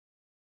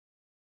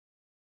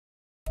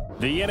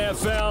The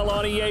NFL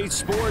on EA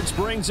Sports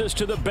brings us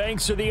to the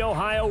banks of the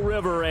Ohio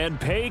River and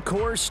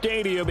Paycor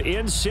Stadium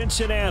in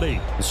Cincinnati.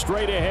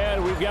 Straight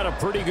ahead, we've got a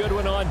pretty good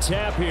one on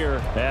tap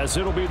here, as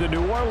it'll be the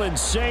New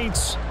Orleans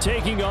Saints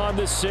taking on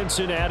the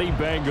Cincinnati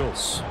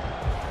Bengals.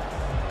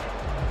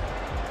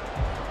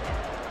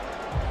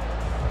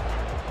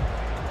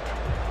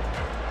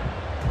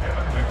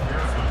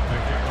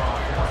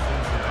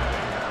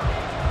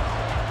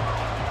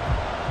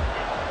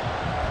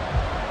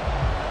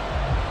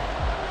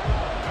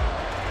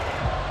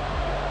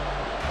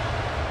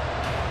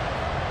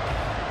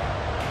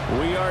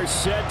 We are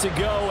set to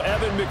go.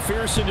 Evan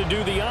McPherson to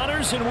do the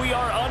honors, and we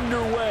are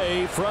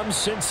underway from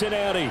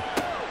Cincinnati.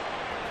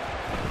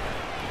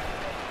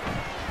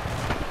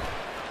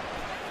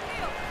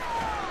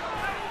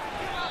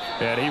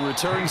 And he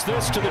returns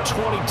this to the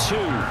 22.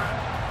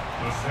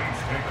 The Saints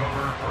take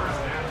over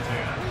first and 10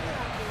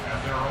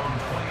 at their own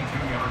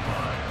 22-yard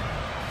line.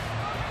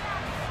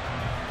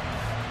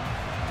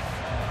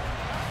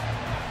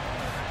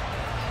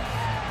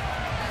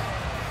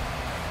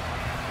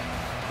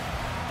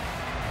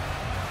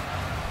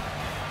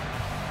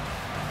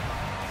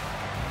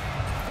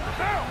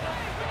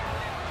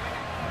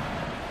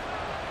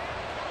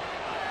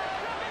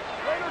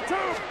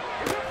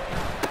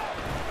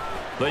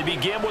 They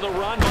begin with a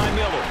run by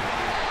Miller.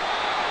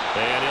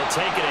 And he'll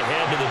take it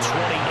ahead to the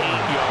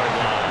 28-yard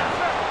line.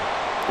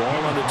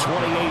 Ball on the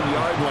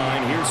 28-yard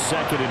line. Here's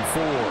 2nd and 4.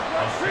 A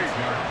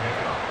 6-yard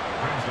pickup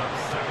brings up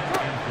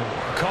 2nd and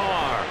 4.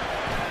 Carr.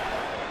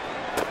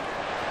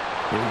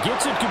 He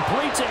gets it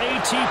complete to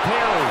A.T.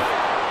 Perry.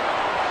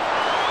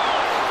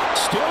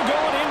 Still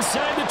going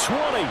inside the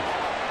 20.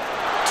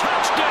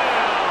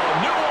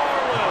 Touchdown, New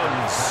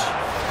Orleans.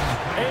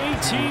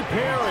 A.T.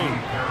 Perry,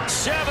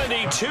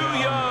 72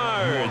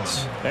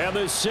 yards. And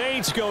the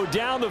Saints go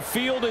down the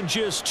field in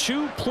just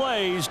 2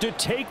 plays to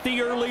take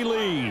the early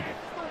lead.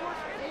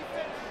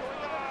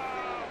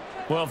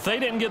 Well, if they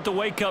didn't get the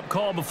wake-up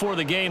call before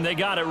the game, they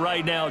got it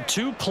right now.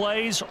 2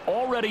 plays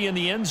already in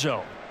the end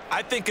zone.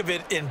 I think of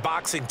it in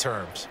boxing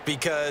terms,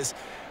 because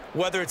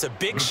whether it's a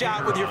big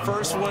shot with your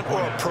first one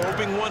or a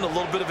probing one, a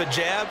little bit of a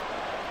jab,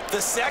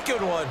 the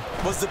second one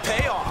was the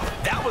payoff.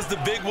 That was the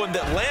big one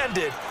that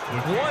landed.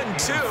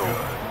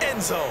 1-2,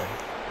 end zone.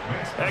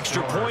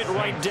 Extra point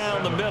right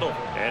down the middle.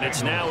 And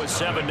it's now a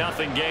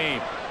 7-0 game.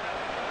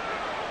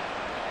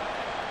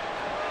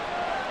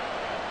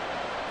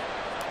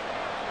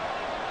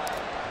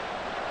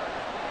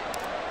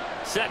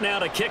 Set now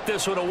to kick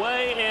this one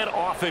away, and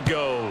off it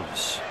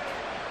goes.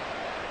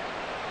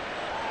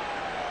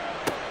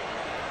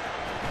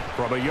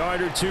 From a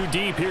yard or 2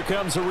 deep, here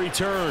comes a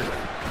return.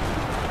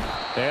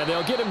 And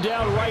they'll get him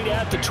down right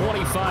at the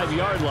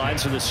 25-yard line,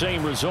 so the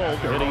same result,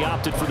 and he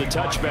opted for the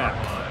touchback.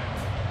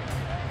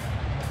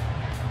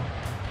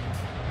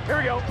 Here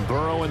we go.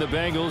 Burrow and the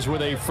Bengals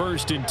with a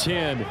 1st and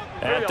 10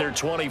 at their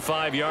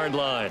 25-yard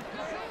line.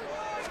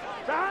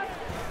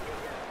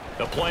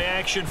 The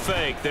play-action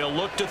fake. They'll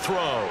look to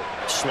throw.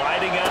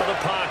 Sliding out of the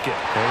pocket.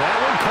 And that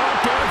one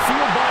caught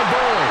downfield by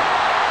Boyd.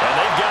 And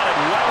they've got it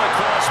well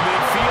across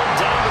midfield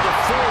down to the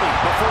 40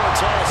 before it's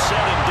all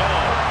said and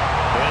done.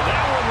 And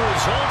that one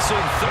results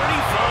in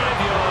 35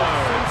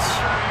 yards.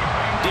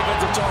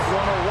 Defensive talk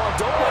 101.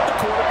 Don't let the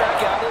quarterback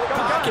out of the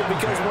pocket,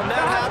 because when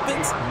that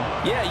happens,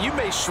 yeah, you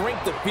may shrink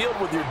the field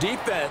with your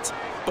defense,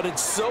 but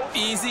it's so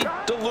easy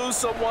to lose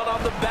someone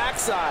on the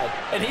backside.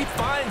 And he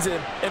finds him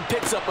and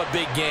picks up a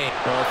big gain.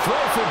 A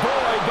throw for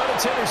Boyd, but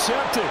it's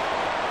intercepted.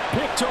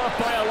 Picked off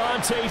by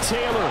Alontae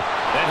Taylor.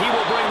 And he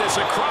will bring this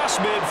across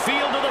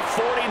midfield to the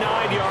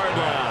 49-yard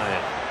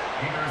line.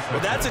 Well,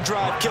 that's a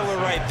drive killer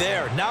right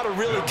there. Not a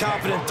really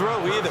confident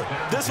throw either.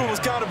 This one was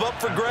kind of up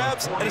for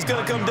grabs, and it's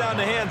going to come down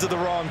the hands of the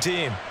wrong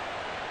team.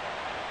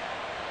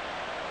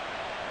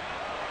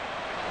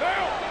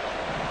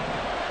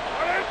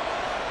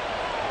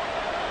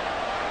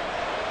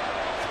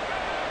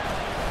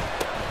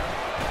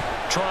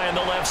 Trying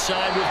the left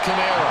side with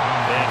Kamara.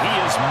 And he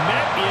is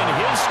met in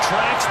his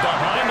tracks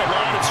behind the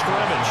line of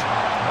scrimmage.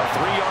 A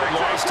 3-yard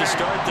loss to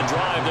start the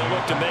drive. They'll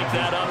look to make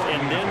that up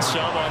and then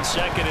some on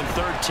 2nd and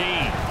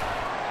 13.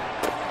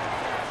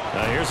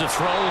 Now here's a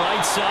throw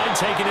right side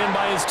taken in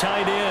by his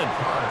tight end.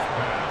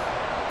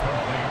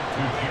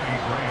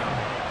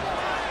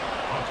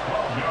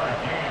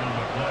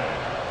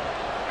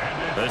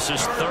 This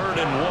is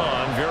 3rd and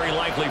 1. Very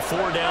likely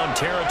 4-down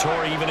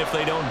territory even if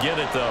they don't get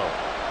it though.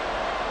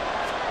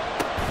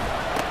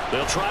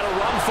 They'll try to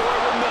run for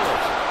it with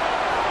Miller.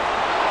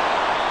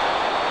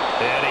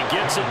 And he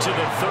gets it to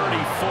the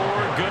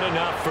 34. Good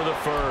enough for the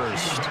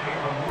first.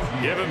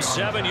 Give him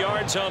 7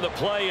 yards on the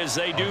play as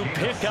they do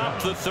pick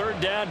up the 3rd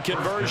down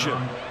conversion.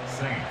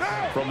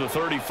 From the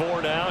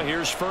 34 now,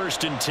 here's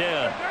 1st and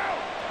 10.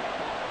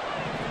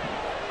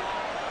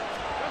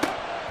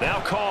 Now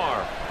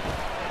Carr.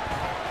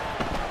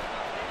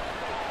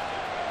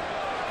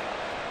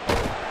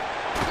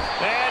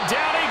 And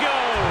down he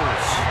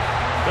goes.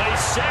 They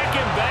sack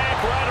him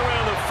back right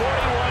around the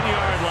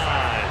 41-yard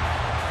line.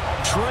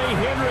 Trey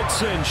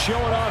Hendrickson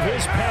showing off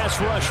his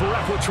pass rush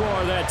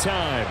repertoire that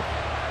time.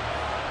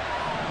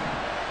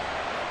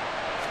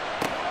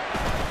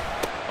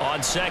 On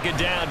second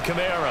down,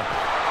 Kamara.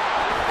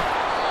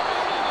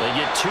 They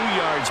get 2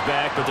 yards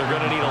back, but they're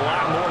going to need a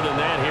lot more than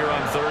that here on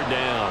third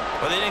down.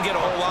 Well, they didn't get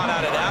a whole lot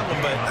out of that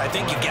one, but I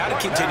think you got to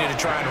continue to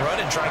try and run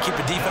and try and keep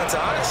the defense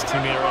honest.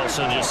 You mean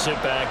also just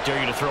sit back, dare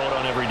you to throw it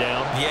on every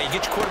down? Yeah, you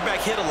get your quarterback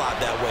hit a lot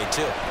that way,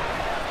 too.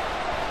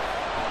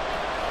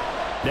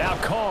 Now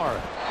Carr.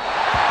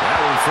 That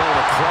one thrown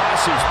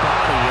across his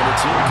body, and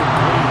it's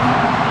incomplete.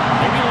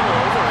 Maybe a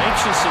little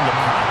over-anxious in the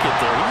pocket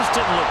there. He just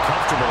didn't look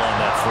comfortable on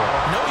that throw.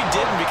 No, he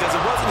didn't, because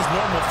it wasn't his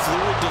normal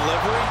fluid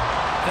delivery.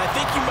 And I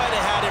think you might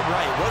have had it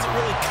right. Wasn't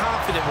really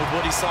confident with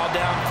what he saw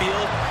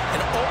downfield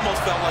and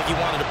almost felt like he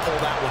wanted to pull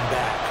that one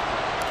back.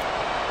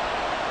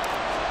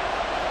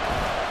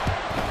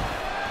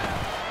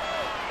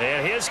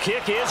 And his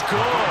kick is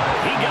good.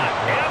 He got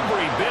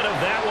every bit of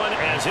that one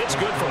as it's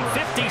good from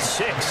 56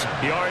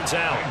 yards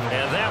out.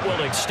 And that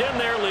will extend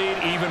their lead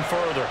even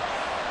further.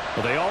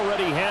 Well, they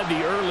already had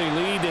the early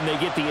lead, and they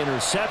get the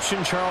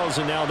interception, Charles,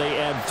 and now they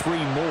add 3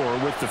 more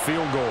with the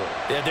field goal.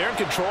 Yeah, they're in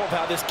control of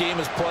how this game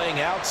is playing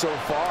out so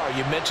far.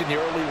 You mentioned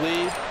the early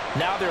lead.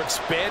 Now they're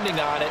expanding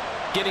on it,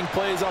 getting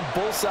plays on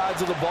both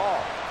sides of the ball.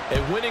 A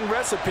winning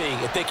recipe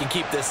if they can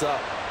keep this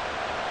up.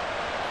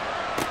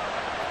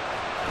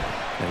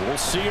 And we'll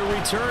see a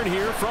return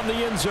here from the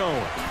end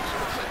zone.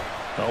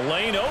 The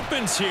lane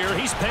opens here.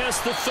 He's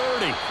past the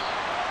 30.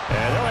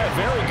 And they'll have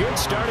very good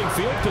starting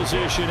field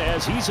position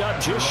as he's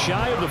up just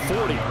shy of the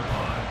 40.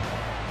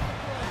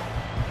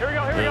 Here we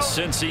go. The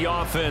Cincy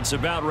offense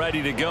about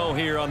ready to go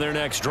here on their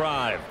next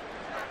drive.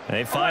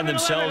 They find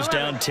themselves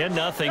down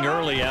 10-0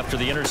 early after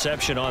the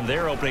interception on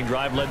their opening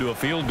drive led to a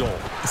field goal.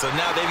 So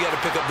now they've got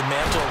to pick up the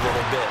mantle a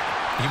little bit.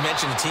 You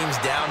mentioned the team's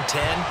down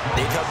 10.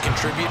 They've helped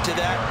contribute to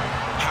that.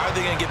 How are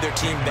they going to get their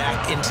team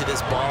back into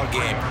this ball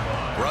game?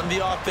 Run the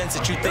offense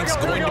that you think is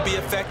going to be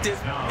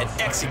effective and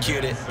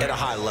execute it at a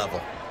high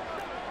level.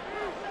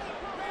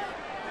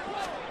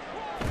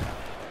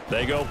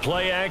 They go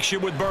play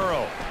action with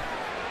Burrow.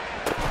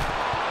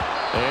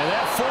 And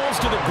that falls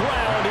to the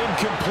ground,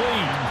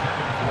 incomplete.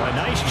 A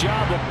nice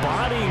job of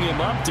bodying him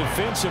up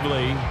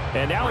defensively.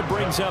 And now it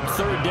brings up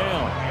third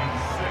down.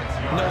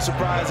 No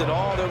surprise at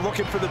all. They're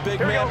looking for the big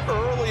man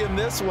early in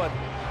this one.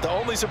 The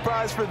only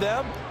surprise for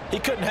them, he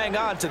couldn't hang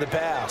on to the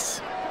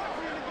pass.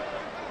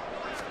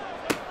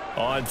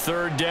 On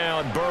third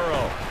down,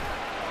 Burrow.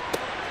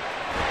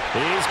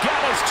 He's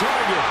got his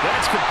target.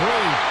 That's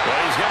complete. Well,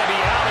 he's going to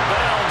be out of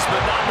bounds, but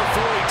not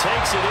before he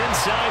takes it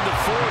inside the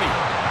 40.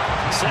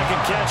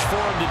 Second catch for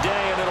him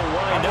today, and it'll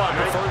wind up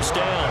a first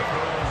down.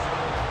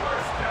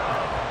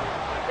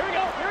 Here we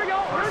go.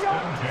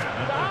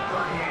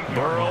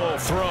 Burrow will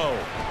throw.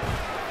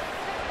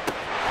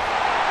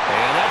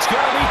 And that's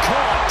going to be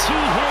caught. T.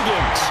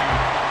 Higgins.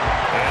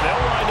 And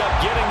they'll wind up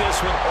getting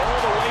this one all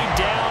the way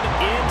down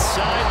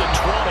inside the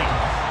 20.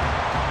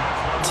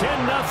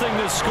 10-0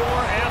 the score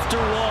after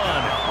 1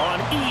 on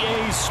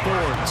EA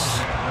Sports.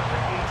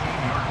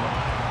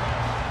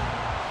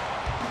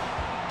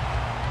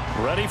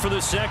 Ready for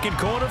the second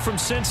quarter from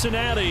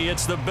Cincinnati.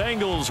 It's the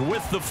Bengals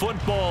with the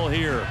football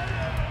here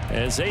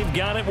as they've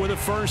got it with a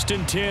 1st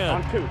and 10.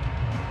 On 2.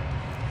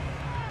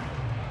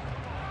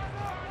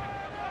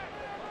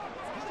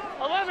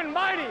 11,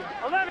 mighty.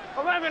 11.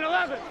 11.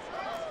 11.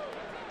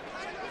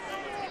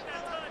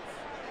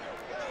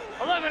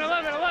 11.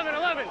 11. 11.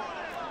 11.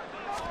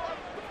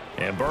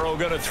 And Burrow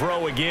going to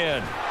throw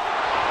again.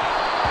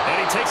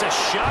 And he takes a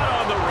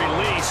shot on the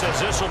release as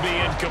this will be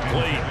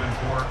incomplete.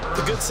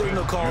 The good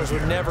signal callers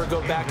would never go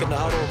back in the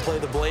huddle and play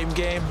the blame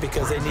game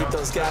because they need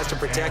those guys to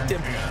protect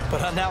him.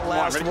 But on that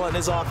last one,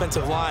 his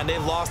offensive line, they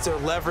lost their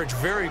leverage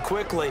very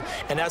quickly,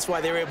 and that's why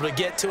they were able to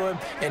get to him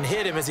and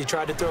hit him as he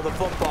tried to throw the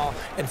football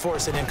and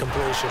force an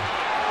incompletion.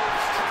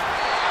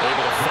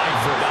 Able to fight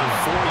for about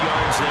 4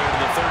 yards there to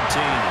the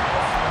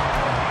 13.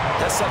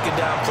 That second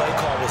down play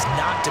call was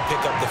not to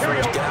pick up the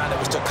first down. It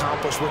was to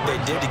accomplish what they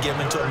did to get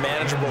them into a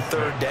manageable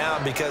third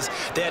down because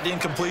they had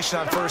incompletion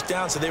on first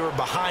down, so they were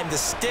behind the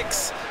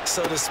sticks,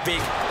 so to speak.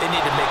 They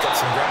needed to make up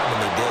some ground,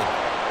 and they did.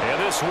 And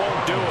this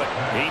won't do it.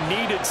 He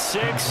needed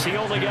 6. He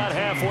only got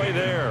halfway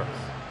there.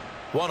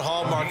 One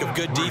hallmark of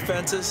good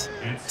defenses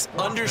is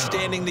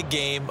understanding the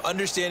game,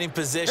 understanding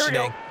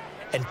positioning,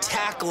 and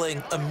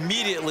tackling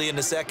immediately in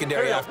the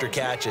secondary after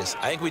catches.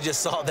 I think we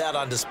just saw that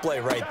on display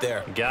right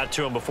there. Got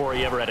to him before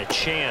he ever had a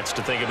chance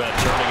to think about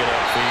turning it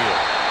upfield.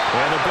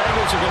 And the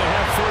Bengals are going to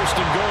have 1st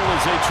and goal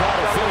as they try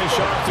to finish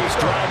off this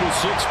drive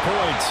with 6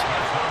 points.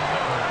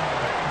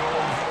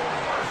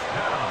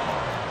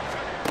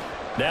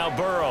 Now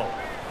Burrow.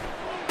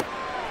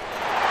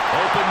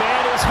 Open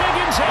man is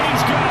Higgins, and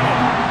he's got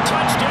it.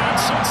 Touchdown,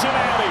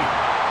 Cincinnati.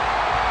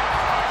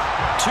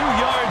 2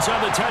 yards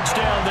on the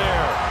touchdown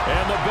there.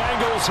 And the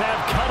Bengals have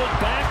cut it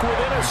back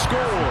within a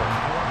score.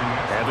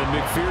 Evan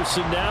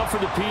McPherson now for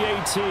the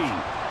PAT.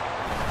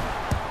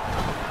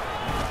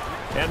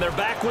 And they're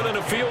back within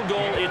a field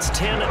goal. It's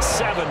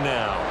 10-7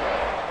 now.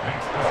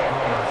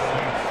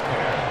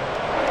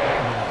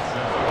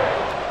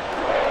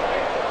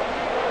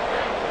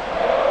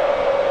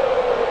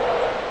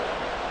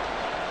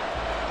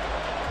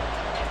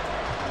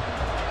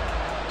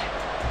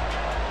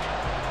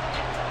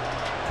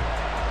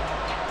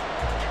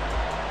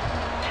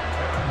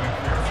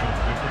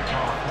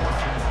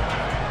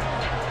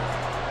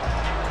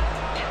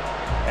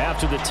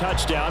 after the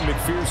touchdown.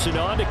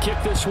 McPherson on to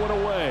kick this one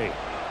away.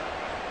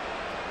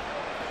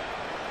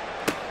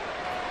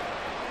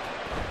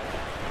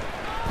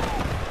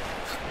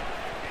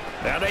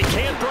 Now they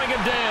can't bring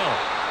him down.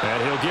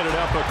 And he'll get it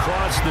up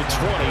across the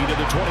 20 to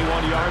the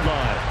 21-yard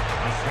line.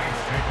 The Saints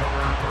take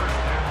over first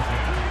and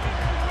 10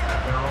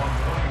 at their own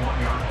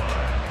 21-yard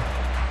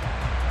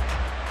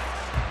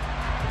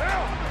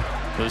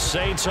line. The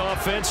Saints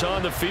offense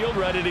on the field,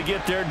 ready to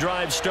get their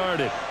drive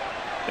started.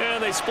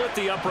 And they split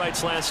the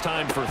uprights last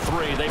time for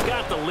 3. They've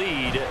got the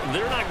lead.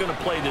 They're not going to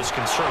play this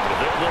conservative.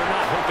 They're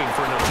not hoping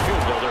for another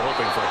field goal. They're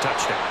hoping for a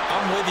touchdown.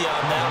 I'm with you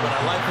on that one. I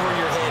like where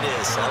your head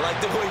is. I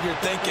like the way you're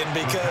thinking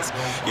because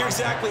you're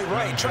exactly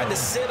right. Trying to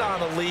sit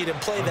on a lead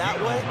and play that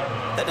way,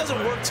 that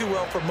doesn't work too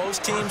well for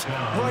most teams.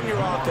 Run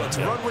your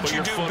offense. Run what you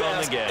do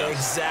best.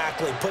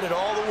 Exactly. Put it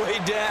all the way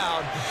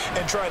down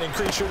and try and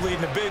increase your lead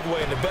in a big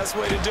way. And the best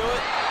way to do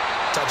it,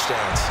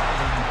 touchdowns.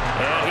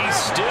 And he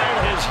still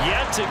has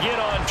yet to get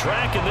on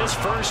track in this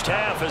first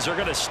half as they're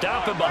going to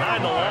stop him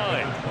behind the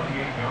line.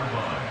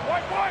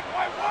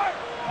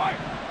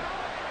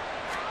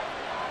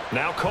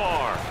 Now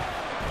Carr.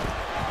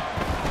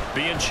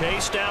 Being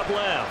chased out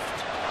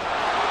left.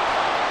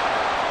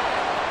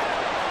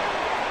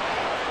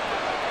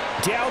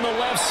 Down the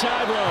left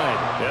sideline.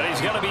 And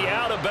he's going to be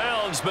out of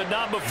bounds, but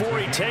not before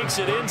he takes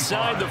it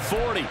inside the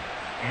 40.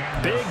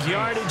 Big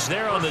yardage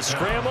there on the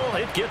scramble.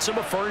 It gets him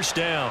a first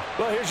down.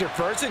 Well, here's your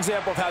first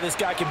example of how this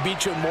guy can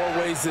beat you in more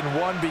ways than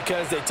one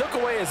because they took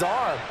away his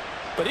arm,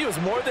 but he was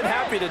more than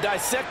happy to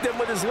dissect them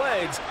with his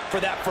legs for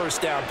that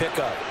first down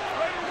pickup.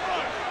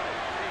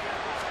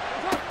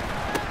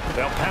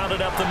 They'll pound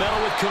it up the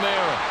middle with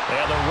Kamara.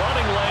 And the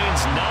running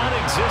lane's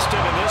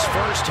non-existent in this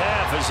first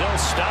half as they'll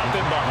stop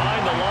him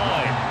behind the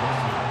line.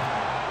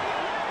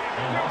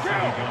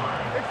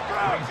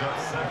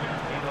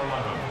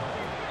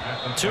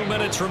 2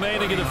 minutes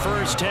remaining in the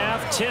first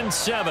half.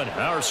 10-7,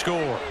 our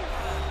score.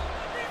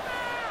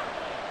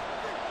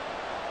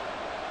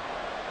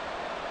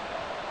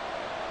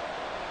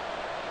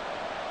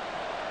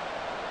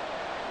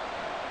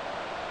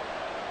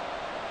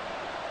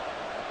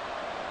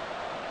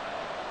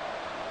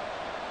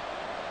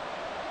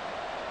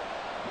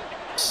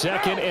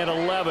 Second and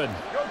 11.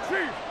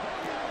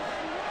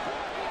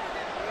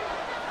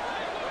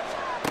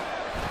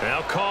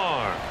 Now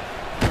Carr.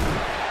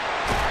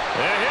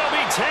 And he'll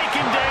be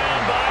taken down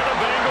by the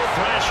Bengal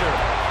pressure.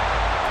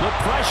 The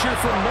pressure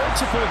from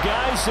multiple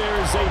guys there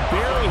as they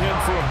bury him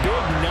for a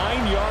big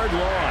 9-yard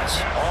loss.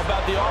 All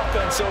about the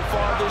offense so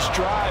far this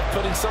drive,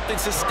 putting something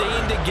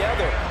sustained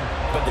together.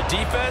 But the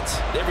defense,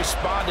 they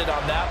responded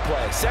on that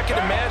play. Second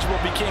and manageable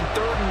became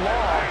 3rd and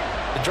long.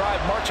 The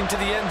drive marching to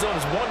the end zone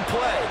is one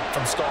play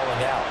from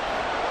stalling out.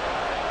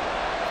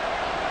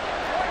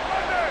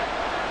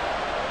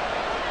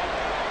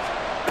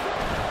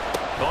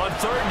 On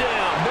 3rd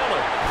down,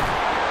 Miller.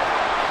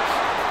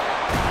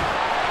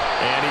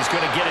 And he's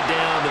going to get it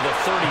down to the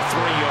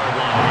 33-yard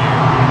line here.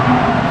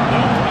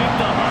 They'll break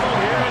the huddle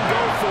here and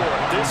go for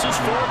it. This is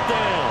 4th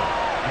down.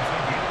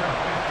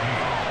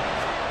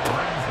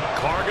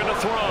 Carr going to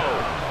throw.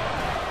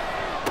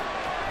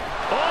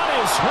 On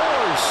his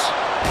horse.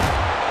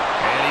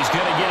 And he's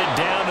going to get it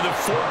down to the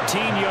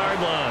 14-yard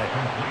line.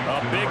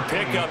 A big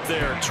pickup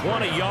there,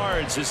 20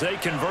 yards as they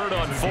convert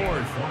on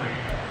 4th.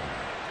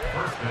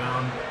 First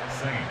down,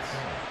 Saints.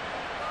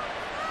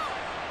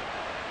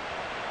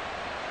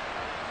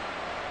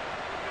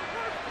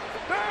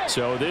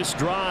 So this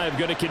drive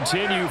going to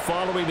continue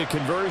following the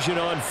conversion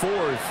on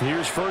 4th.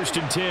 Here's 1st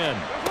and 10.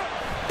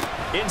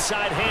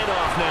 Inside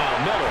handoff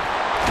now, Miller.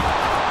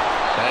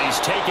 And he's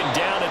taken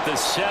down at the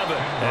 7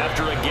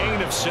 after a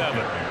gain of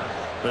 7.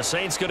 The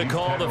Saints going to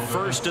call the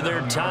first of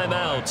their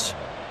timeouts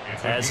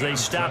as they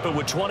stop it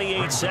with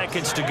 28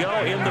 seconds to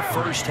go in the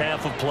first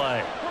half of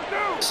play.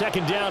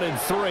 2nd down and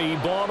 3,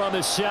 ball on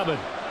the 7.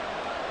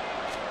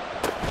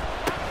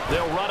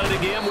 They'll run it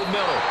again with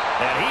Miller.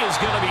 And he is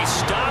going to be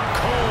stopped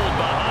cold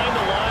behind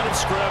the line of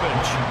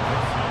scrimmage.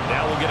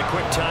 Now we'll get a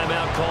quick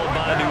timeout called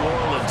by New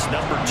Orleans,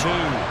 number 2.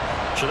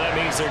 So that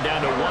means they're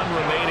down to 1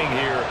 remaining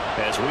here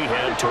as we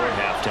head toward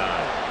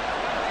halftime.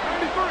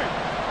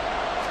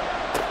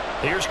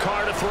 Here's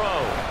Carr to throw.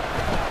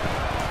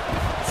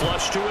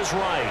 Flush to his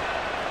right.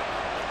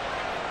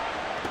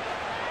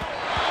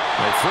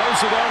 He throws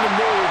it on the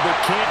move, but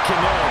can't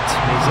connect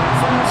as that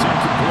falls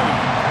incomplete.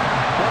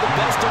 Well, the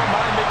best don't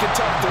mind making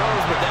tough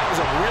throws, but that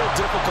was a real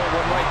difficult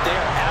one right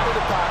there. Out of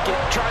the pocket,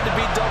 trying to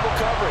beat double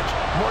coverage.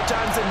 More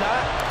times than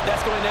not,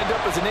 that's going to end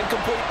up as an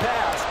incomplete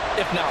pass,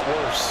 if not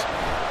worse.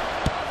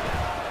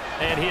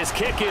 And his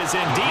kick is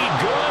indeed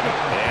good.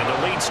 And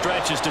the lead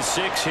stretches to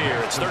 6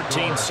 here. It's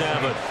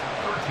 13-7.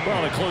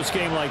 Well, in a close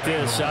game like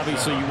this,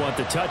 obviously you want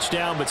the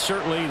touchdown, but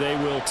certainly they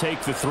will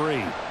take the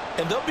 3.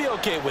 And they'll be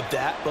okay with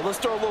that, but let's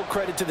throw a little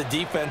credit to the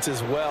defense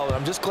as well. And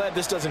I'm just glad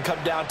this doesn't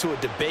come down to a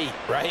debate,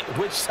 right?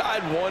 Which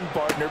side won,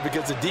 partner?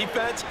 Because the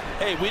defense,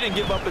 hey, we didn't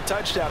give up a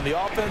touchdown.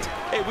 The offense,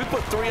 hey, we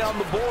put 3 on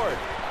the board.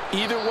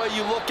 Either way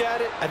you look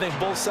at it, I think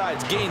both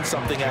sides gained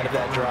something out of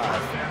that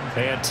drive.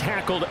 And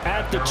tackled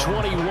at the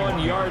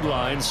 21-yard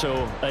line,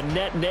 so a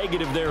net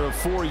negative there of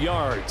 4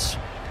 yards.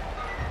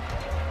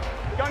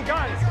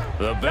 Guns.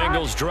 The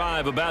Bengals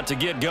drive about to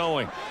get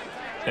going.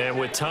 And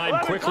with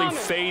time quickly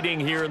fading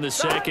here in the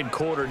second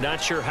quarter,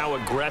 not sure how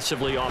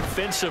aggressively,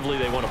 offensively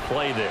they want to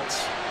play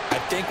this. I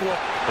think what...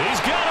 He's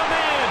got a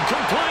man,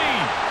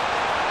 complete.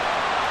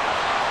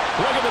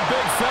 Look at the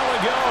big fella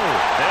go.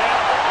 And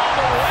all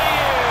the way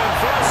in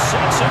for a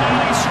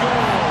Cincinnati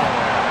score.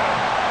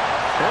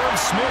 Irv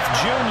Smith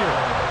Jr.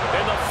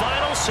 in the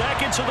final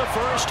seconds of the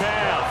first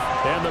half.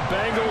 And the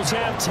Bengals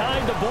have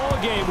tied the ball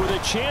game with a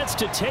chance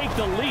to take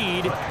the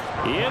lead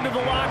into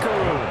the locker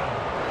room.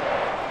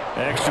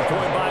 Extra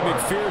point by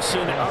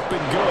McPherson, up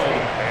and good.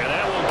 And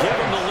that will give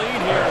them the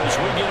lead here as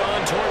we get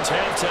on towards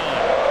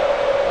halftime.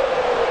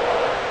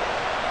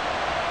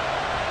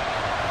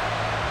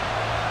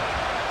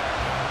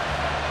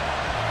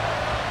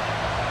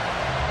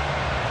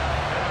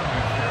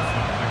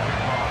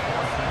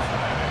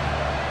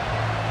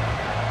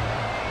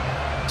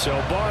 So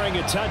barring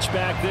a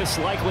touchback, this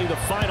likely the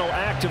final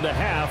act of the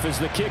half as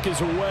the kick is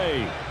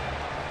away.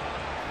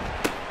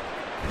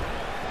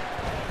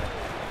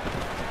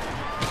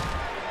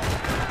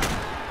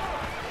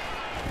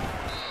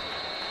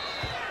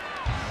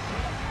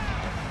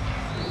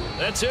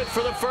 That's it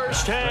for the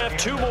first half.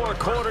 2 more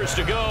quarters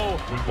to go.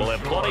 We'll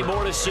have plenty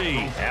more to see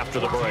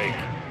after the break.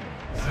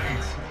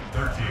 Saints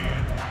 13.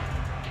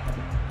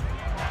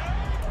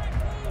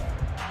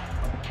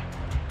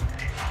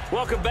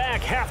 Welcome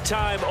back.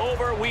 Halftime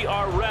over. We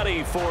are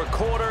ready for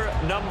quarter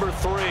number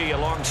 3.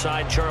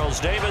 Alongside Charles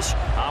Davis,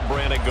 I'm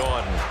Brandon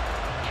Gordon.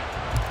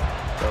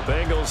 The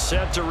Bengals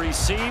set to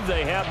receive.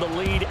 They have the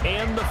lead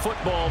and the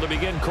football to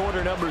begin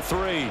quarter number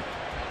 3.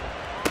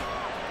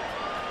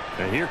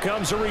 And here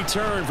comes a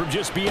return from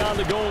just beyond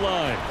the goal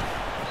line.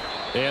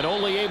 And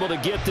only able to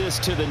get this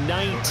to the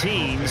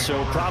 19,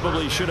 so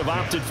probably should have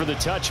opted for the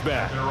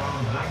touchback. They're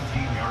on the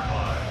 19-yard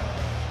line.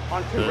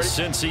 The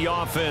Cincy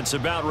offense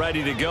about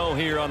ready to go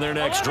here on their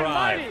next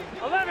drive.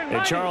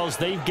 And Charles,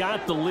 they've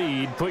got the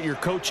lead. Put your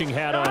coaching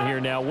hat on here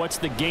now. What's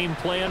the game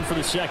plan for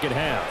the second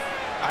half?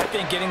 I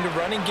think getting the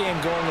running game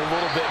going a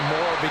little bit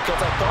more,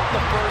 because I thought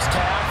in the first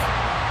half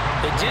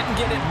they didn't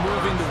get it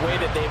moving the way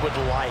that they would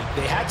like.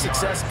 They had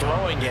success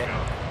throwing it,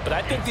 but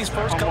I think these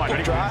first couple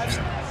of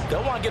drives,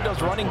 they'll want to get those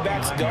running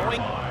backs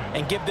going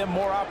and give them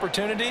more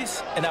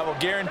opportunities, and I will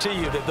guarantee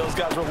you that those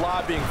guys were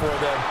lobbying for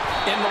them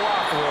in the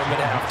locker room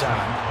at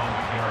halftime.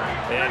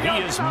 And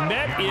he is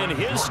met in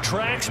his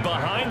tracks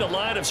behind the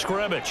line of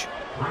scrimmage.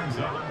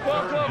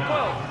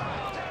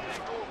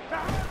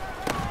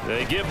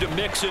 They give to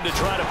Mixon to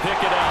try to pick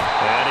it up.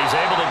 And he's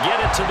able to get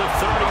it to the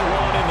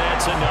 31, and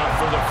that's enough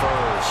for the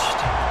first.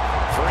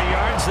 3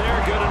 yards there,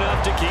 good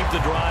enough to keep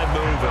the drive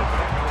moving.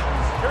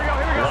 Here we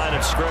go. Line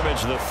of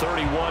scrimmage, the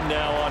 31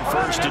 now on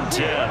 1st and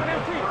 10.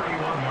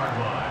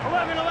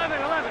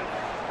 11.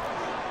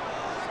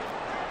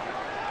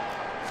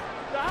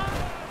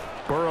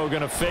 Burrow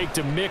going to fake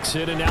to mix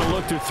it and now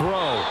look to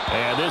throw.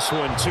 And this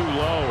one too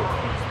low.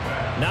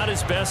 Not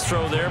his best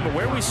throw there, but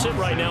where we sit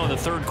right now in the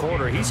third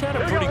quarter, he's had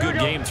a pretty good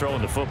game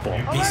throwing the football.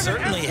 He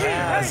certainly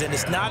has, and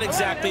it's not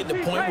exactly at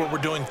the point where we're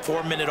doing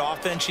 4-minute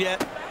offense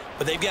yet,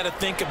 but they've got to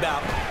think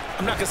about,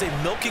 I'm not going to say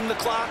milking the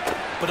clock,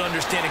 but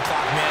understanding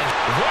clock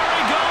management. There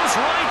he goes,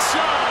 right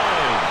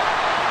side.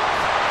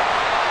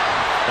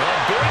 A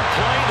big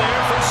play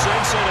there for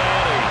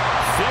Cincinnati.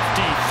 53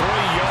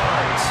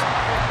 yards.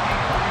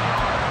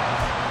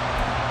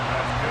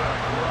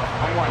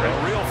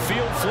 A real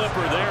field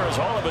flipper there as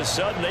all of a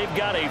sudden they've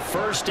got a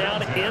first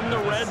down in the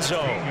red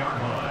zone.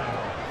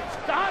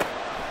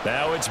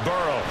 Now it's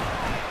Burrow.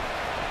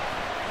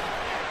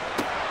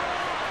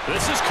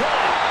 This is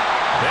caught.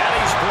 And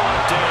he's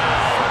brought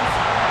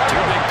down. 2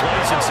 big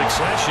plays in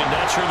succession.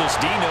 Not sure this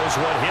D knows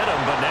what hit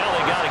him, but now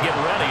they got to get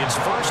ready. It's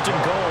 1st and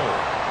goal.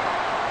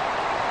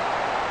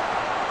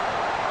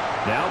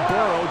 Now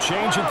Burrow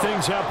changing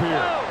things up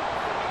here.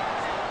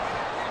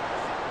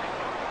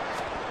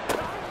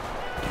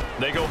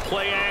 They go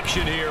play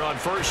action here on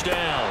 1st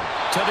down.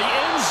 To the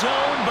end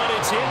zone, but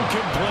it's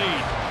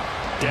incomplete.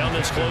 Down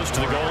this close to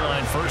the goal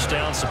line, 1st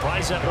down.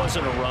 Surprised that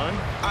wasn't a run?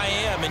 I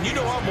am, and you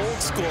know I'm old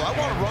school. I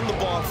want to run the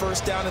ball on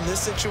 1st down in this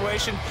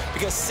situation,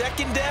 because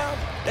 2nd down,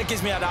 that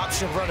gives me an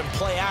option of running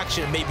play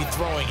action and maybe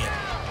throwing it.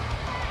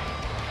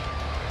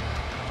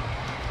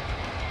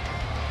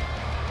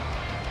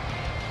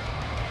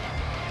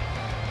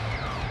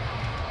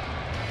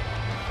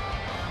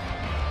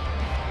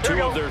 Two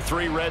of their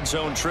 3 red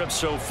zone trips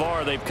so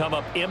far they've come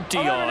up empty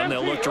on.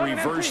 They'll look to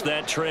reverse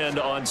that trend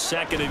on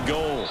 2nd and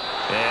goal.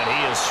 And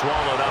he is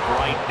swallowed up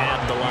right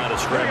at the line of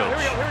scrimmage.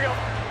 Here we go.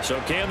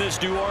 So can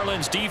this New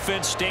Orleans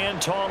defense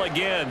stand tall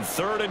again?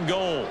 3rd and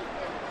goal.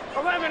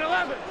 11.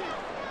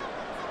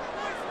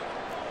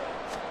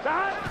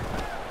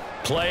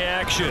 Play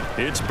action.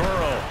 It's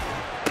Burrow.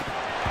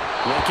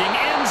 Looking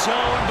end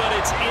zone, but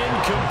it's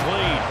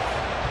incomplete.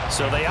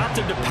 So they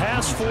opted to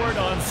pass for it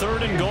on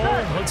 3rd and goal.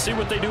 Let's see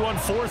what they do on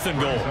 4th and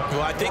goal.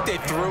 Well, I think they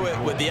threw it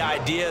with the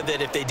idea that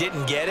if they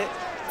didn't get it,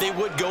 they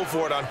would go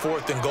for it on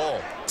 4th and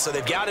goal. So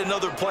they've got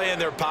another play in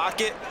their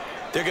pocket.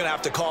 They're going to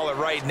have to call it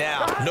right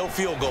now. No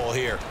field goal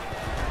here.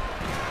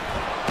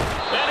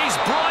 And he's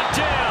brought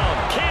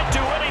down. Can't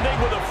do anything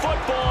with a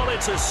football.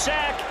 It's a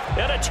sack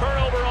and a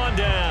turnover on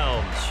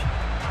downs.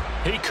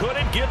 He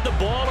couldn't get the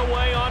ball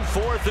away on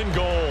 4th and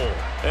goal.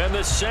 And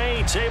the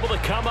Saints able to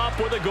come up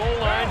with a goal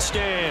line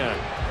stand.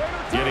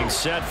 Getting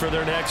set for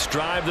their next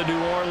drive, the New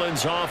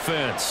Orleans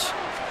offense.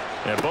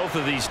 And both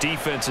of these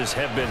defenses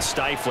have been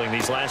stifling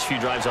these last few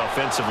drives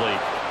offensively.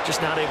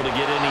 Just not able to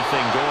get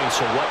anything going,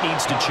 so what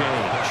needs to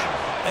change?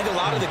 I think a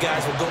lot of the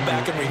guys will go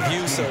back and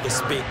review, so to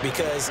speak,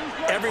 because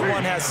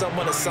everyone has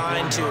someone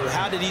assigned to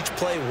how did each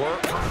play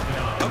work.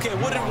 Okay,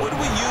 what did we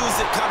use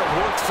that kind of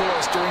worked for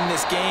us during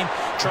this game?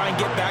 Try and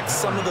get back to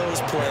some of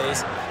those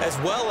plays, as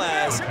well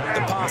as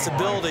the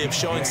possibility of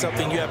showing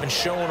something you haven't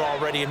shown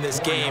already in this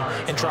game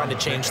and trying to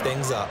change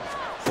things up.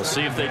 We'll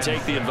see if they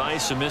take the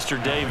advice of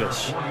Mr.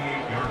 Davis.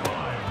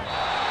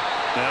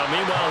 Now,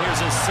 meanwhile,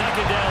 here's a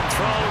 2nd down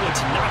throw.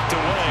 It's knocked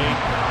away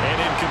and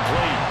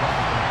incomplete.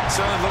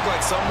 Certainly looked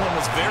like someone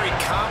was very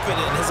confident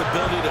in his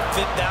ability to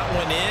fit that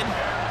one in.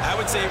 I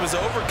would say he was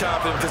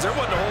overconfident because there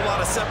wasn't a whole lot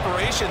of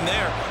separation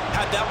there.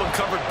 Had that one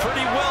covered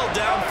pretty well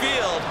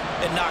downfield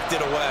and knocked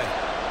it away.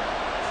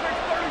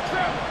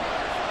 637.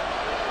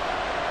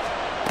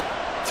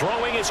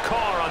 Throwing his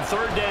car on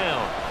 3rd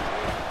down.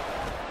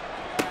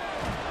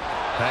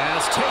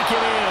 Pass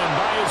taken in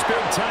by his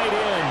big tight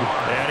end.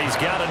 And he's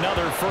got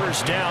another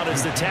 1st down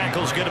as the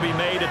tackle's going to be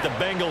made at the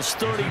Bengals'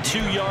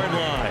 32-yard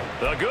line.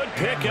 A good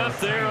pickup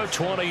there of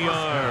 20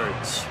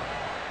 yards.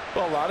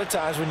 Well, a lot of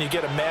times when you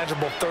get a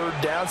manageable 3rd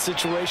down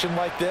situation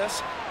like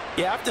this,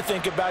 you have to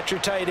think about your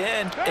tight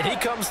end, and he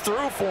comes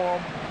through for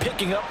him,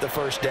 picking up the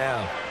 1st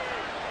down.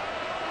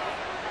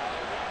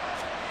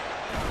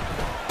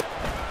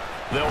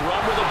 They'll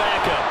run with a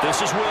backup.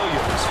 This is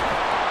Williams.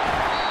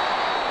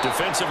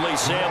 Defensively,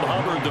 Sam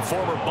Hubbard, the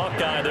former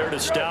Buckeye, there to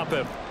stop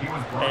him.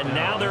 And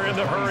now they're in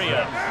the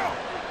hurry-up.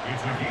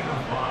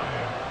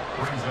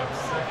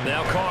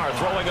 Now Carr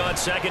throwing on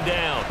 2nd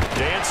down.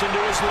 Dancing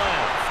to his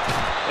left.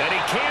 And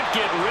he can't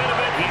get rid of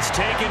it. He's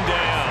taken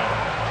down.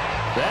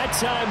 That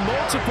time,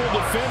 multiple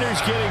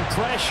defenders getting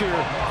pressure,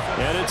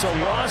 and it's a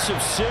loss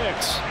of 6.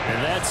 And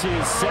that's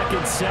his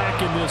 2nd sack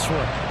in this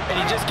one. And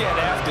you just can't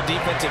ask a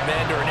defensive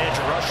end or an edge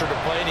rusher to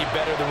play any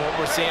better than what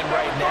we're seeing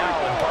right now.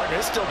 And, partner,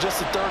 it's still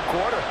just the 3rd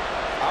quarter.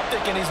 I'm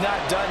thinking he's not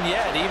done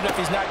yet. Even if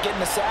he's not getting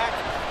a sack,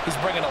 he's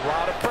bringing a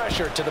lot of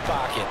pressure to the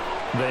pocket.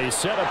 They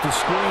set up the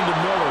screen to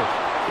Miller.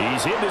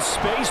 He's into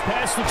space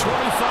past the 25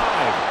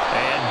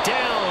 and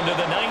down to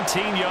the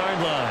 19-yard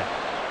line.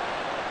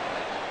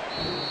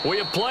 We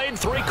have played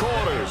 3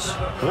 quarters.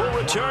 We'll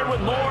return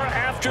with more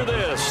after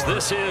this.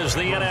 This is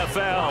the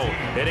NFL,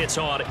 and it's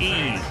on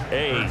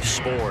EA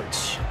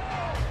Sports.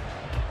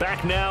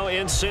 Back now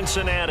in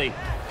Cincinnati.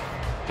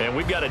 And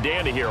we've got a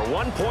dandy here. A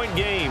 1-point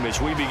game as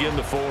we begin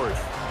the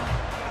 4th.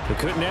 We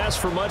couldn't ask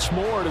for much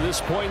more to this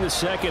point in the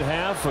 2nd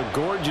half. A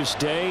gorgeous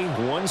day,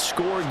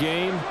 1-score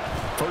game.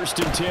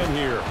 1st and 10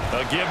 here.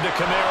 A give to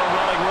Kamara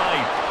running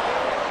right.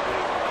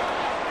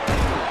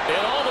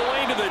 And all the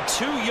way to the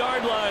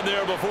 2-yard line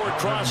there before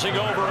crossing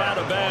over out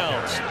of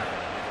bounds.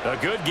 A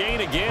good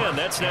gain again.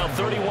 That's now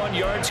 31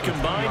 yards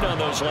combined on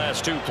those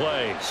last 2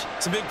 plays.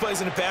 Some big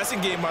plays in the passing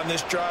game on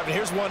this drive, and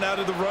here's one out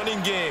of the running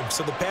game.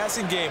 So the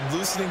passing game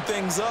loosening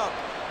things up.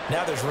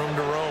 Now there's room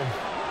to roam.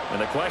 And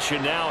the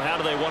question now, how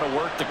do they want to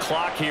work the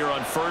clock here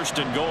on 1st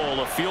and goal?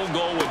 A field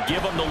goal would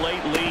give them the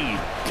late lead.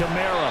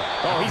 Kamara,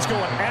 oh, he's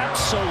going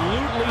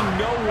absolutely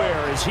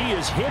nowhere as he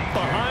is hit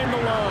behind the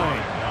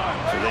line.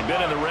 So they've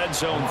been in the red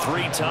zone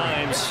 3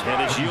 times and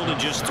has yielded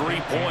just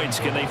 3 points.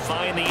 Can they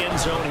find the end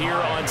zone here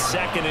on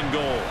 2nd and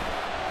goal?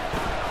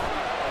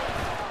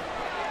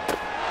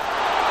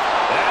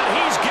 And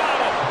he's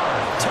got it.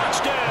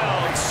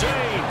 Touchdown,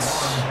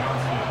 Saints.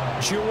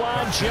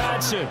 Juwan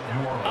Johnson,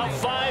 a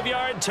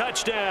 5-yard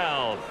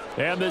touchdown.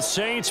 And the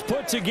Saints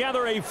put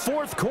together a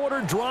 4th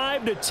quarter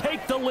drive to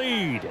take the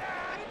lead.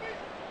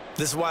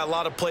 This is why a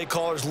lot of play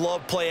callers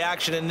love play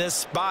action in this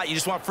spot. You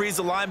just want to freeze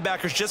the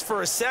linebackers just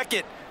for a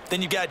second.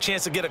 Then you got a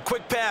chance to get a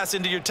quick pass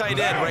into your tight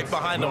end right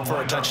behind them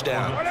for a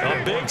touchdown.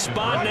 A big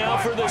spot now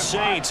for the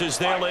Saints as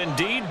they'll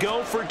indeed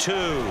go for 2.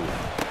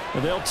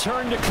 They'll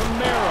turn to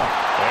Kamara.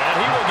 And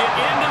he will get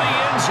into the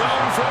end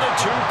zone for the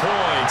 2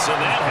 points.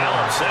 And that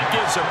helps. That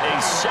gives them a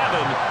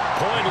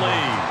 7-point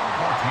lead.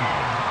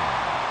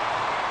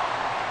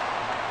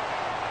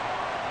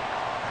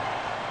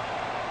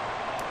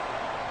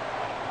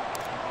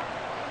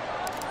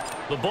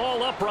 The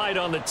ball upright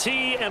on the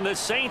tee, and the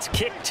Saints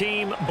kick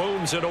team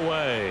booms it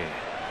away.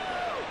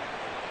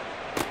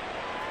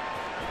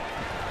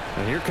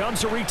 And here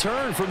comes a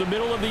return from the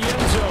middle of the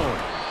end zone.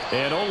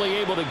 And only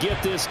able to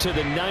get this to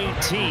the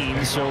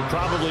 19, so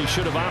probably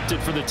should have opted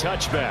for the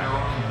touchback.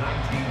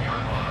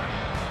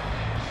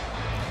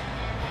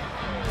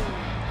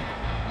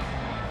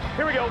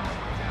 Here we go.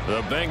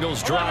 The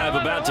Bengals drive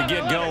about to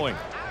get going.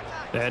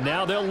 And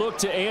now they'll look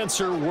to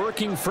answer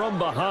working from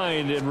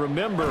behind. And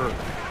remember,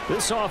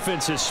 this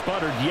offense has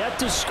sputtered yet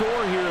to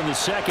score here in the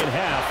second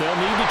half. They'll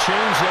need to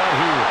change that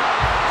here.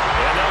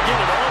 And they'll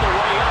get it all the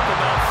way up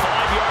about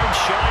 5 yards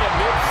shy of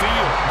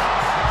midfield.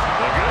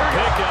 A good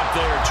pickup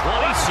there,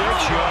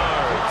 26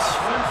 yards.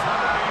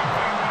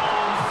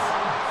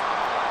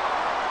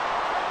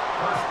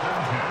 First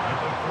and 10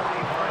 at the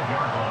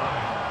 45-yard line.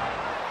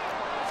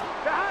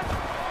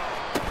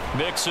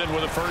 Mixon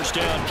with a first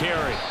down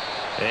carry.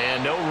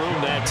 And no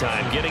room that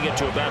time, getting it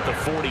to about the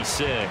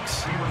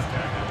 46.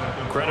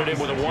 Credited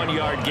with a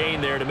 1-yard gain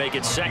there to make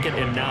it 2nd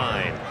and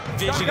 9.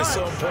 Vision is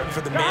so important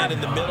for the man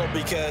in the middle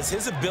because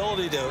his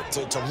ability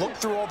to look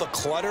through all the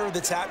clutter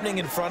that's happening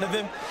in front of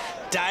him,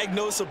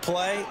 diagnose a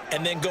play,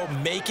 and then go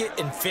make it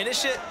and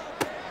finish it,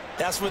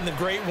 that's when the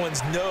great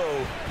ones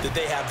know that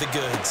they have the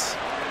goods.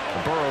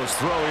 Burrow's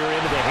throw here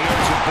into the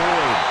hands of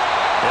Boyd.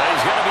 Yeah,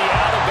 he's going to be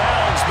out of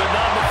bounds, but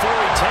not before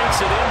he takes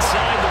it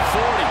inside the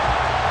 40.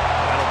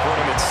 That'll put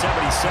him at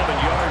 77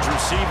 yards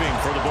receiving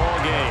for the ball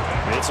game.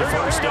 It's a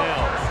first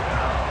down.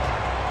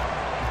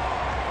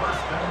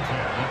 First and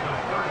 10 at the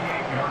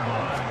 38-yard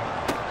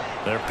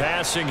line. They're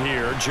passing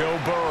here, Joe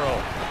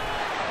Burrow.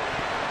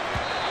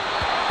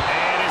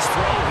 And his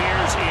throw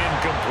here's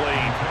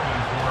incomplete.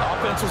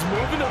 Offense was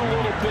moving it a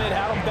little bit,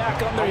 had them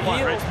back on their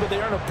heels, but they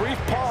earned a brief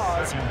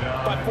pause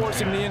by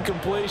forcing the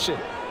incompletion.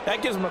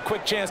 That gives them a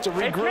quick chance to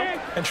regroup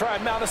and try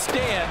and mount a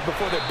stand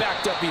before they're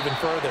backed up even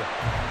further.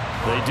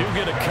 They do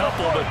get a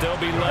couple, but they'll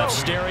be left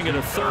staring at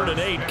a 3rd and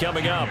 8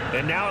 coming up.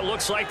 And now it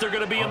looks like they're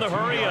going to be in the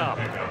hurry-up.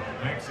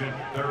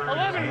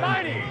 11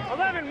 mighty.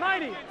 11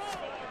 mighty.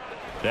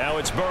 Now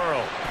it's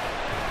Burrow.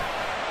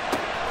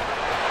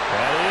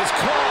 That is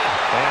caught.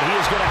 And he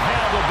is going to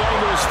have the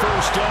Bengals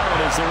first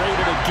down as they're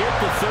able to get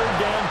the 3rd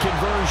down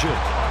conversion.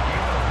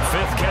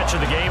 5th catch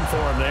of the game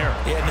for him there.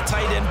 Yeah, and the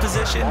tight end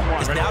position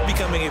is now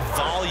becoming a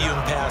volume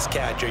pass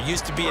catcher. It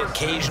used to be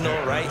occasional,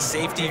 right?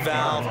 Safety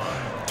valve.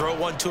 Throw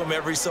one to him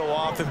every so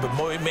often, but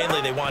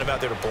mainly they want him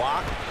out there to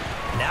block.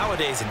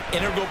 Nowadays, an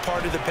integral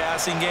part of the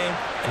passing game,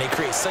 and they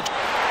create such...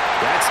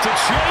 That's to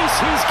Chase.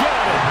 He's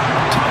got it.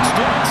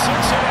 Touchdown,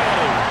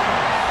 Cincinnati.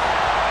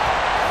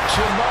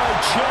 Jamar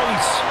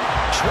Chase,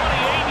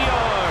 28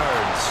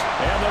 yards.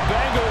 And the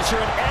Bengals are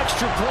an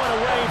extra point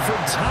away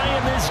from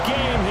tying this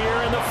game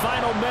here in the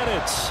final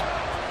minutes.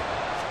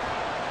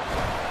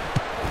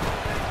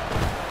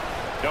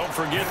 Don't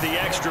forget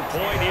the extra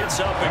point. It's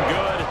up and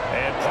good.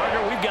 And,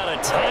 partner, we've got a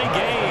tie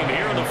game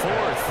here in the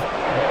 4th.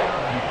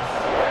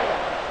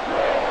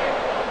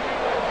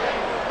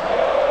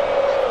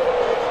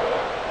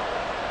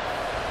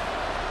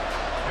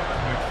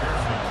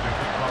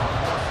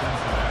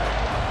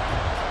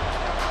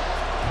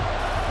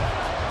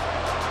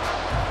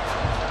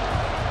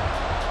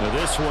 Now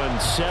this one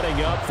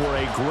setting up for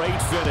a great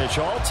finish.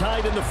 All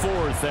tied in the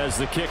 4th as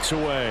the kick's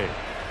away.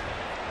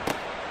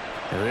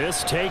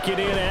 This taken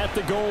in at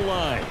the goal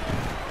line.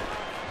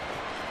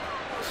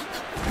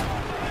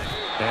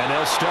 And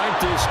they'll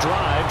start this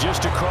drive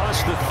just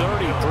across the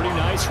 30. Pretty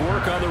nice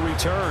work on the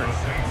return. The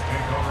Saints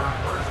take over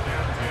first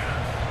and 10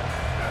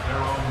 at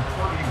their own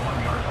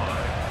 31-yard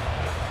line.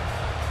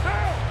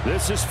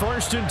 This is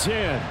 1st and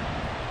 10.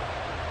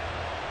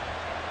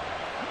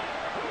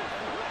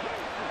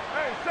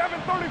 Hey,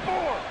 734.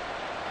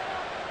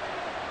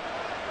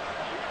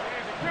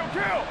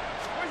 Kill.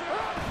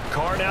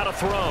 Card out a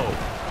throw.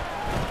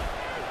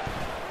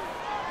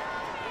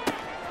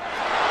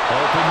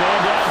 Open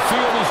man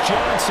downfield is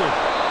Johnson.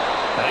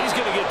 Now he's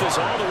going to get this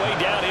all the way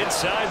down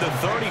inside the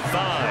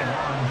 35.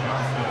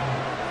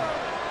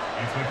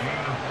 It's a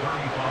gain of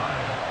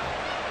 35.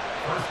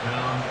 First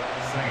down,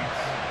 Saints.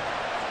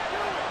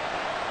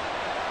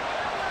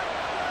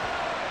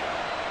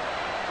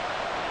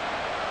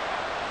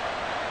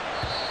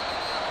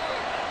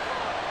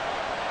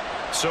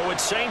 So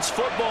it's Saints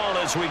football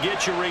as we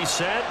get you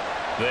reset.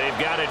 They've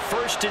got it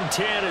 1st and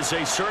 10 as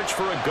they search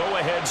for a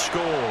go-ahead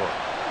score.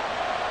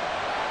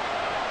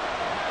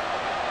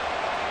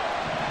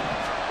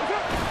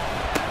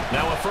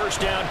 Now a first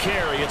down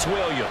carry. It's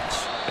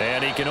Williams.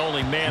 And he can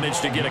only manage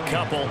to get a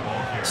couple.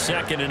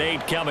 2nd and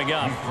 8 coming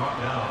up.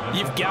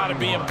 You've got to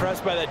be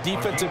impressed by that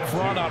defensive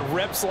front on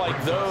reps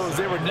like those.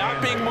 They were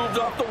not being moved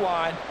off the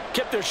line,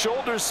 kept their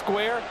shoulders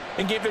square,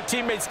 and gave their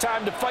teammates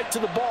time to fight to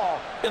the ball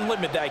and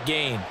limit that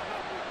gain.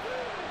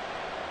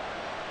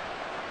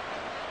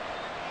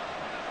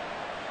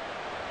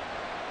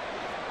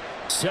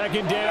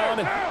 Second down,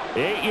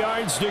 8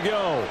 yards to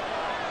go.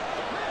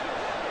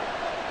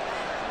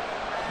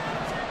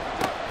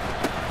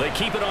 They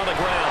keep it on the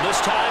ground.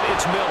 This time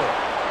it's Miller.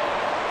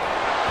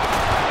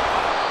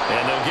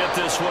 And they'll get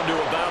this one to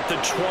about the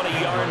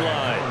 20-yard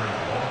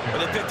line.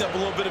 But they picked up a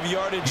little bit of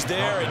yardage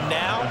there, and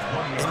now,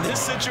 in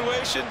this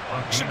situation,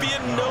 should be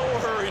in no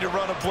hurry to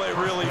run a play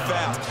really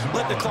fast.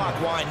 Let the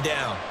clock wind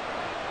down.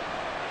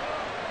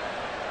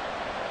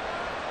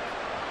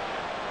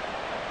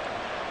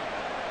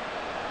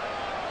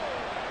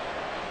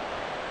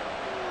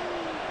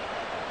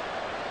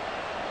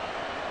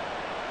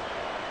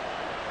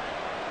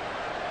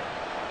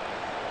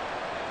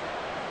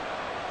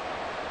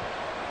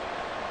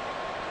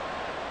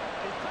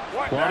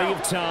 Plenty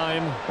of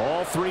time.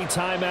 All 3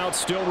 timeouts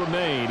still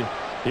remain.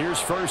 Here's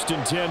 1st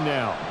and 10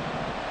 now.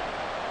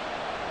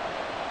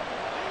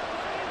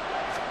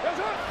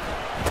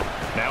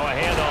 Now a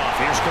handoff.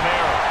 Here's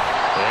Kamara.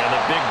 And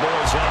the big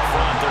boys up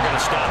front. They're going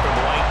to stop him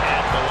right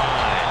at the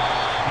line.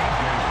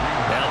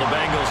 Now the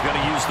Bengals going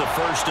to use the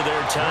first of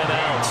their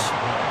timeouts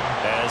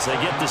as they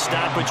get the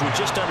stoppage with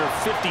just under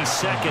 50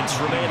 seconds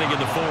remaining in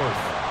the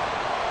 4th.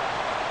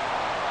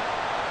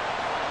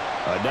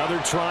 Another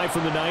try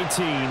from the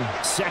 19.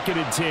 2nd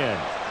and 10.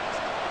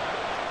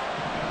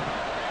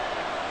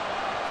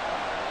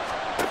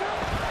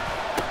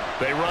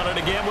 They run it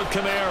again with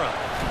Kamara.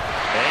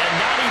 And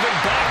not even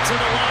back to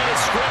the line of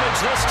scrimmage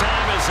this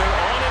time as they're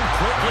on him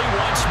quickly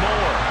once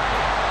more.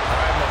 All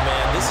right, my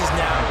man, this is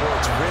now where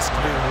it's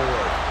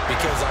risk-reward.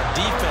 Because on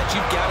defense,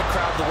 you've got to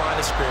crowd the line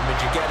of scrimmage.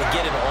 You've got to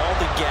get in all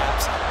the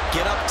gaps,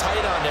 get up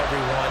tight on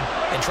everyone,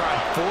 and try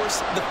and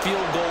force the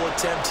field goal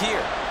attempt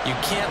here. You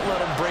can't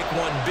let them break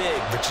one big,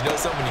 but you know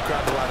something, when you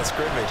crowd the line of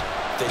scrimmage,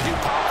 if they do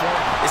pop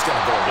one, it's going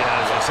to go away.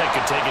 Yeah, as I said,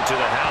 could take it to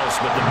the house,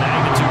 but the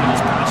magnitude of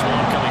this possible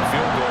upcoming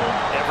field goal,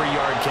 every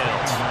yard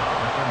counts.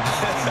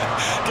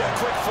 Got a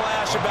quick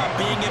flash about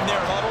being in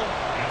their huddle.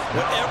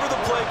 Whatever the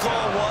play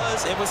call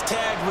was, it was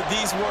tagged with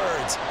these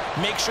words: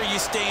 make sure you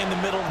stay in the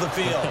middle of the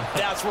field.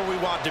 That's where we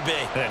want to be.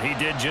 And he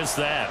did just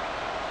that.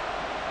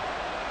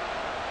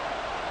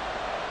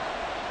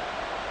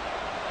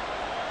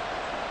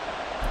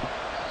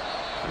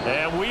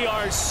 And we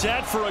are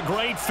set for a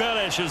great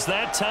finish as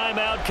that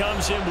timeout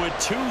comes in with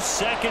 2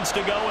 seconds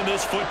to go in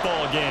this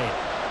football game.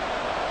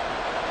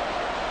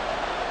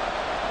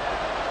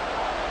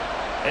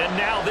 And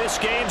now this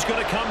game's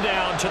going to come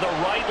down to the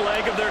right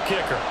leg of their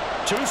kicker.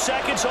 2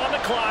 seconds on the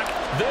clock.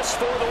 This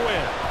for the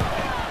win.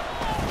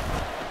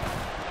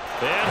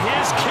 And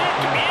his kick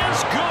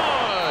is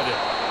good.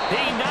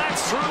 He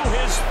knocks through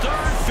his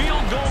 3rd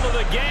field goal of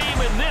the game,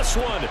 and this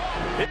one